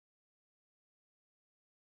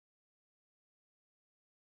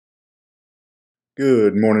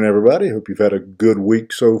Good morning, everybody. Hope you've had a good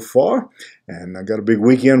week so far. And I got a big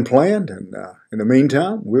weekend planned. And in the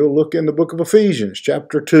meantime, we'll look in the book of Ephesians,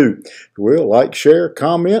 chapter 2. If you will, like, share,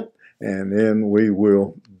 comment, and then we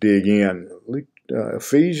will dig in.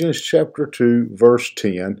 Ephesians chapter 2, verse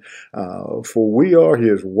 10. For we are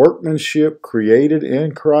his workmanship, created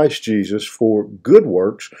in Christ Jesus for good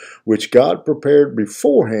works, which God prepared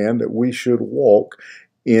beforehand that we should walk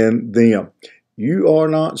in them. You are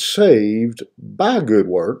not saved by good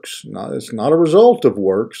works. It's not a result of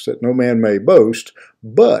works that no man may boast,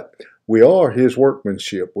 but we are his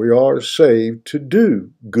workmanship. We are saved to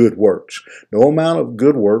do good works. No amount of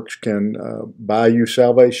good works can buy you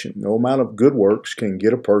salvation. No amount of good works can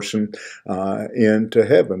get a person into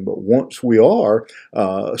heaven. But once we are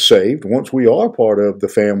saved, once we are part of the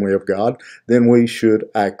family of God, then we should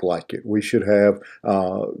act like it. We should have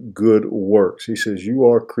good works. He says, you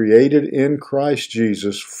are created in Christ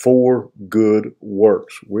Jesus for good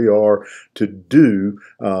works. We are to do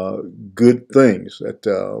good things. That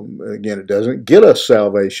again, it doesn't get us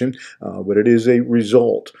salvation, but it is a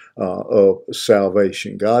result of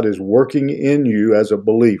salvation. God is working in you as a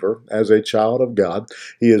believer, as a child of God.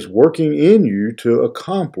 He is working in you to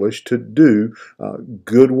accomplish, to do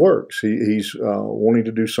good works. He's wanting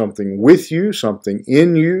to do something with you, something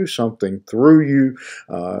in you, something through you.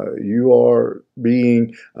 You are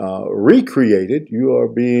being recreated. You are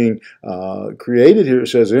being created here, it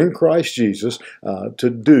says, in Christ Jesus to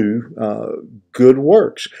do good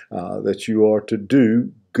works, that you are to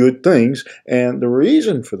do good things. And the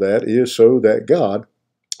reason for that is so that God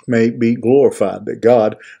may be glorified, that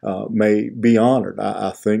God may be honored.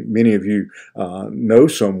 I think many of you know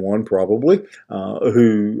someone probably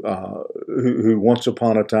who once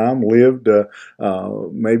upon a time lived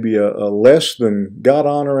maybe a less than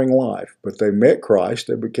God-honoring life, but they met Christ,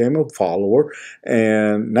 they became a follower,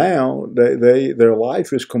 and now their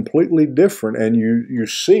life is completely different, and you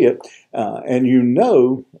see it, and you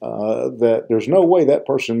know that there's no way that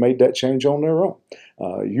person made that change on their own.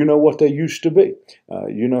 You know what they used to be.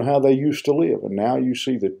 You know how they used to live. And now you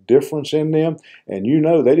see the difference in them. And you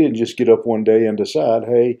know they didn't just get up one day and decide,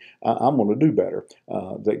 hey, I'm going to do better.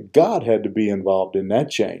 That God had to be involved in that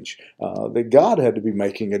change. That God had to be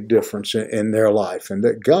making a difference in their life. And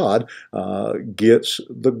that God gets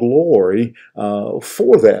the glory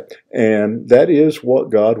for that. And that is what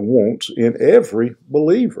God wants in every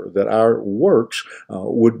believer. That our works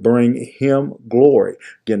would bring him glory.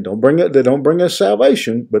 Again, they don't bring us salvation,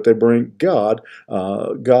 but they bring God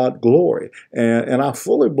glory. And I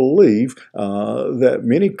fully believe that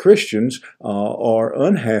many Christians are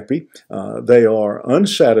unhappy. They are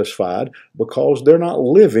unsatisfied because they're not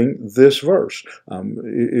living this verse.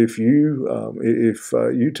 If you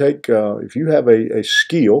have a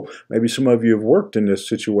skill, maybe some of you have worked in this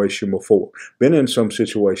situation before, been in some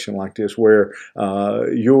situation like this where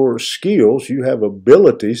your skills, you have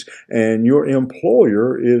abilities, and your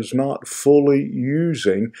employer is not fully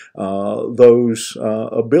using those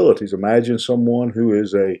abilities. Imagine someone who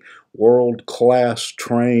is a world-class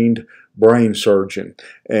trained brain surgeon,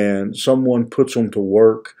 and someone puts them to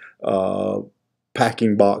work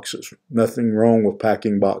packing boxes. Nothing wrong with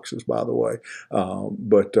packing boxes, by the way.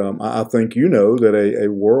 But I think you know that a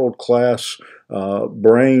world-class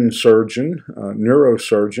brain surgeon,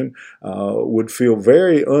 neurosurgeon, would feel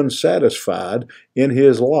very unsatisfied in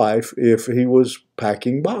his life if he was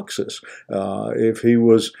packing boxes, if he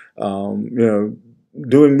was,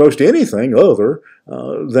 doing most anything other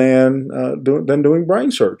than doing brain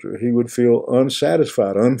surgery. He would feel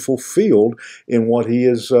unsatisfied, unfulfilled in what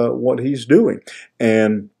he's doing,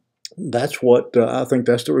 and that's what I think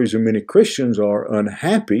that's the reason many Christians are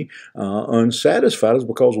unhappy, unsatisfied, is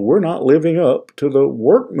because we're not living up to the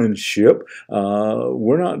workmanship.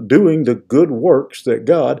 We're not doing the good works that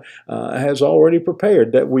God has already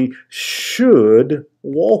prepared, that we should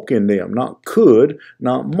walk in them. Not could,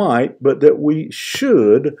 not might, but that we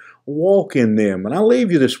should walk in them. And I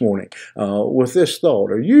leave you this morning with this thought.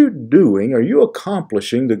 Are you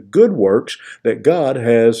accomplishing the good works that God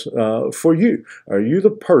has for you? Are you the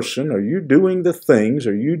person? Are you doing the things?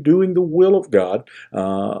 Are you doing the will of God?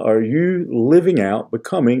 Are you living out,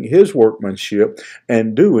 becoming his workmanship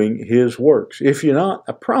and doing his works? If you're not,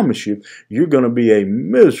 I promise you, you're going to be a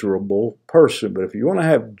miserable person. But if you want to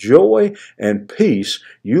have joy and peace,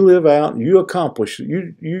 you live out, you accomplish,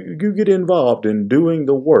 you get involved in doing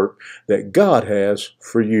the work that God has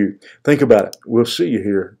for you. Think about it. We'll see you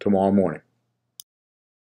here tomorrow morning.